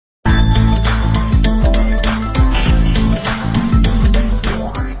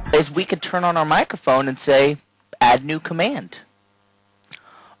turn on our microphone and say, Add New Command.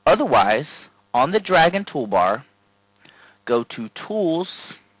 Otherwise, on the Dragon toolbar, go to Tools,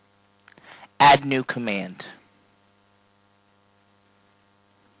 Add New Command.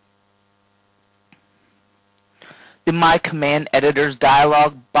 The My Command Editors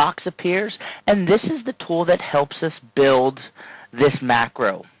dialog box appears, and this is the tool that helps us build this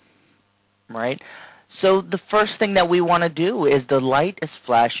macro, right? So the first thing that we want to do is the light is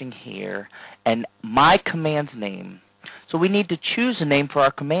flashing here, and my command's name. So we need to choose a name for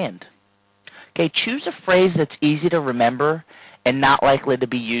our command. Okay, choose a phrase that's easy to remember and not likely to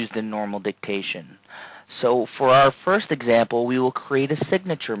be used in normal dictation. So for our first example, we will create a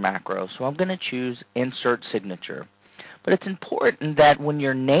signature macro. So I'm going to choose Insert Signature. But it's important that when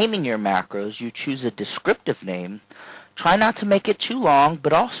you're naming your macros, you choose a descriptive name. Try not to make it too long,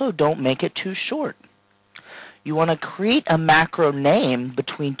 but also don't make it too short. You want to create a macro name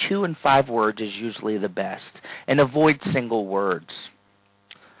between 2 and 5 words is usually the best, and avoid single words.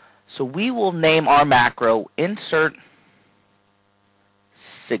 So we will name our macro Insert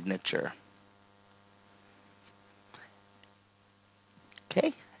Signature.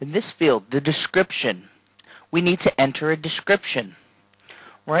 Okay, in this field, the description, we need to enter a description,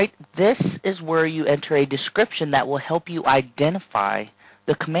 right? This is where you enter a description that will help you identify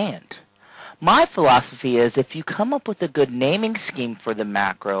the command. My philosophy is if you come up with a good naming scheme for the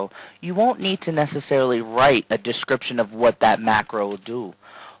macro, you won't need to necessarily write a description of what that macro will do.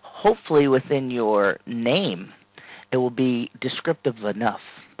 Hopefully within your name, it will be descriptive enough,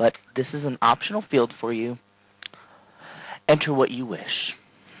 but this is an optional field for you. Enter what you wish.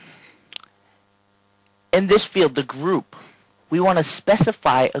 In this field, the group, we want to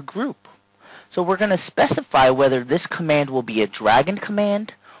specify a group. So we're going to specify whether this command will be a Dragon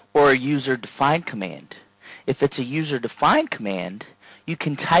command or a user-defined command. If it's a user-defined command, you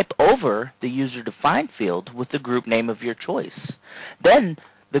can type over the user-defined field with the group name of your choice. Then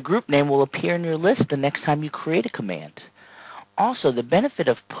the group name will appear in your list the next time you create a command. Also, the benefit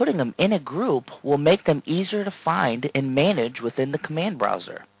of putting them in a group will make them easier to find and manage within the command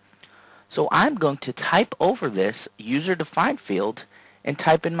browser. So I'm going to type over this user-defined field and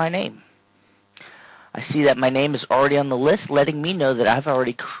type in my name. I see that my name is already on the list, letting me know that I've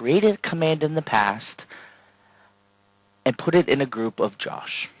already created a command in the past and put it in a group of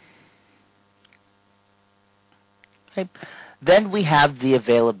Josh. Okay. Then we have the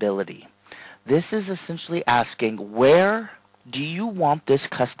availability. This is essentially asking, where do you want this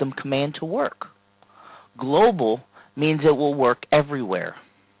custom command to work? Global means it will work everywhere.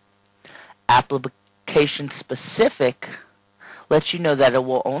 Application specific lets you know that it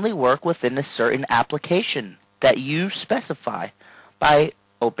will only work within a certain application that you specify by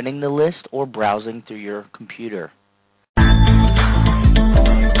opening the list or browsing through your computer.